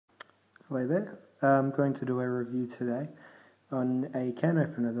Hello there. I'm going to do a review today on a can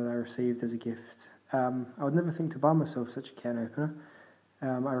opener that I received as a gift. I would never think to buy myself such a can opener.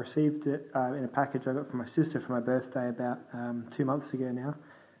 I received it in a package I got from my sister for my birthday about 2 months ago now.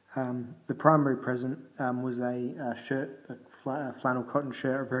 The primary present was a shirt, a flannel cotton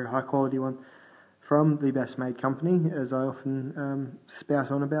shirt, a very high quality one, from the Best Made company, as I often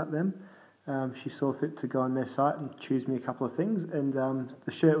spout on about them. She saw fit to go on their site and choose me a couple of things, and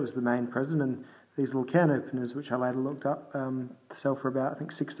the shirt was the main present, and these little can openers, which I later looked up, sell for about, I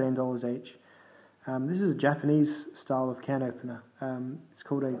think, $16 each. This is a Japanese style of can opener. It's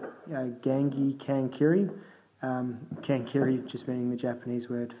called a Ganji kankiri. Kankiri just meaning the Japanese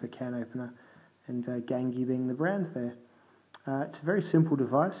word for can opener, and Ganji being the brand there. It's a very simple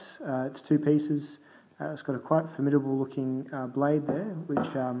device. It's 2 pieces. It's got a quite formidable looking blade there, which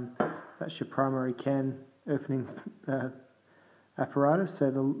that's your primary can opening apparatus. So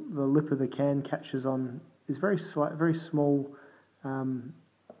the lip of the can catches on is very small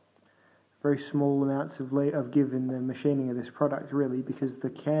amounts of give in the machining of this product, really, because the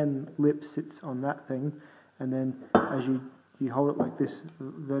can lip sits on that thing, and then as you hold it like this,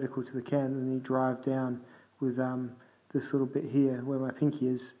 vertical to the can, and then you drive down with this little bit here where my pinky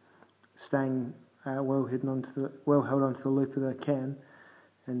is, staying well held onto the lip of the can,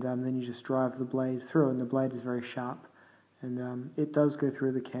 and then you just drive the blade through, and the blade is very sharp, and it does go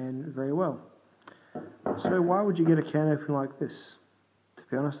through the can very well. So why would you get a can opener like this? To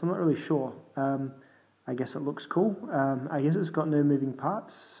be honest, I'm not really sure. I guess it looks cool. I guess it's got no moving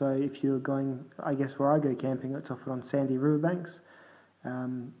parts, so if you're going, I guess where I go camping, it's often on sandy riverbanks.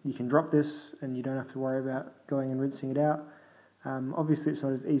 You can drop this and you don't have to worry about going and rinsing it out. Obviously it's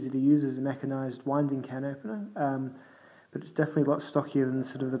not as easy to use as a mechanised winding can opener, but it's definitely a lot stockier than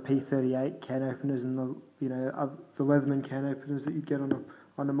sort of the P38 can openers and the Leatherman can openers that you'd get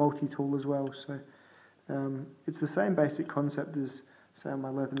on a multi-tool as well. So it's the same basic concept as, say, on my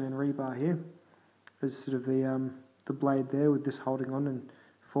Leatherman rebar here. There's sort of the blade there with this holding on and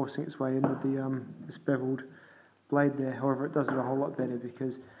forcing its way in with the this beveled blade there. However, it does it a whole lot better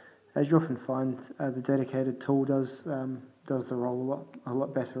because, as you often find, the dedicated tool does the role a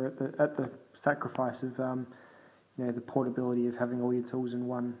lot better at the sacrifice of the portability of having all your tools in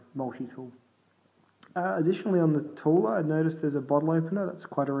one multi-tool. Additionally, on the tool, I noticed there's a bottle opener. That's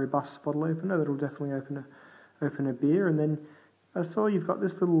quite a robust bottle opener that'll definitely open a beer. And then I saw you've got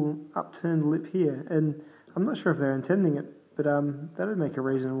this little upturned lip here, and I'm not sure if they're intending it, but that would make a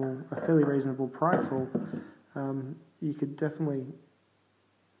fairly reasonable price haul. You could definitely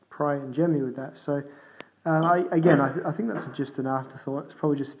pry and gem me with that. So I think that's just an afterthought. It's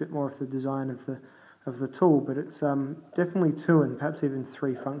probably just a bit more of the design of the tool, but it's definitely 2 and perhaps even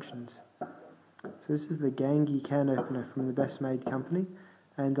 3 functions. So this is the Ganji can opener from the Best Made company,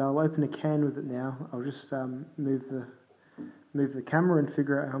 and I'll open a can with it now. I'll just move the camera and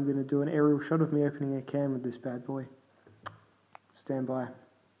figure out how I'm going to do an aerial shot of me opening a can with this bad boy. Stand by.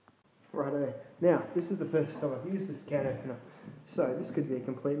 Righto. Now, this is the first time I've used this can opener, so this could be a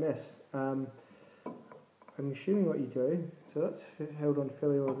complete mess. I'm assuming what you do, so that's held on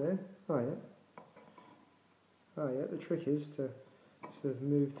fairly well there. Oh yeah, the trick is to sort of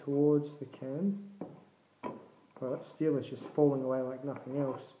move towards the can. Well, that steel is just falling away like nothing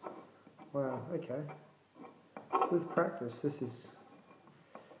else. Wow, okay. With practice, this is...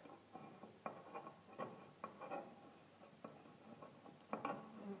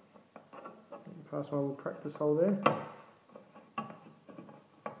 Pass my little practice hole there.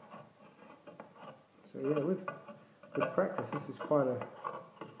 So yeah, with practice, this is quite a...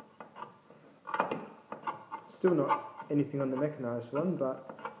 Still not anything on the mechanised one,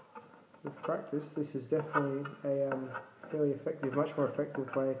 but with practice, this is definitely a fairly effective, much more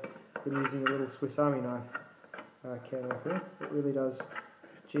effective way than using a little Swiss Army knife can opener. It really does.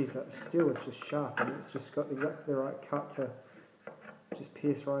 Geez, that steel is just sharp, and it's just got exactly the right cut to just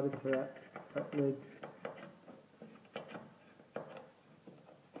pierce right into that lid.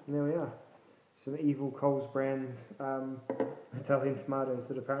 And there we are. Some evil Coles brand Italian tomatoes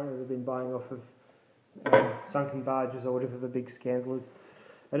that apparently they've been buying off of sunken barges or whatever the big scandal is.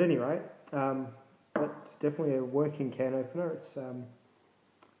 At any rate, that's definitely a working can opener. It's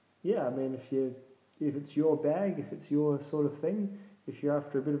yeah, I mean, if it's your bag, if it's your sort of thing, if you're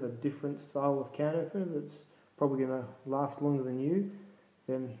after a bit of a different style of can opener that's probably going to last longer than you,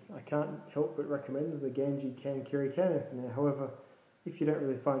 then I can't help but recommend the Ganji kankiri can opener. However, if you don't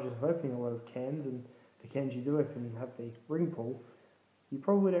really find yourself opening a lot of cans, and the cans you do open have the ring pull, you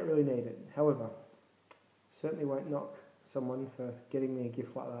probably don't really need it. However, certainly won't knock someone for getting me a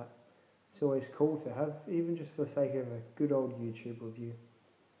gift like that. It's always cool to have, even just for the sake of a good old YouTube review.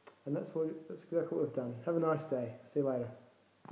 And that's exactly what we've done. Have a nice day. See you later.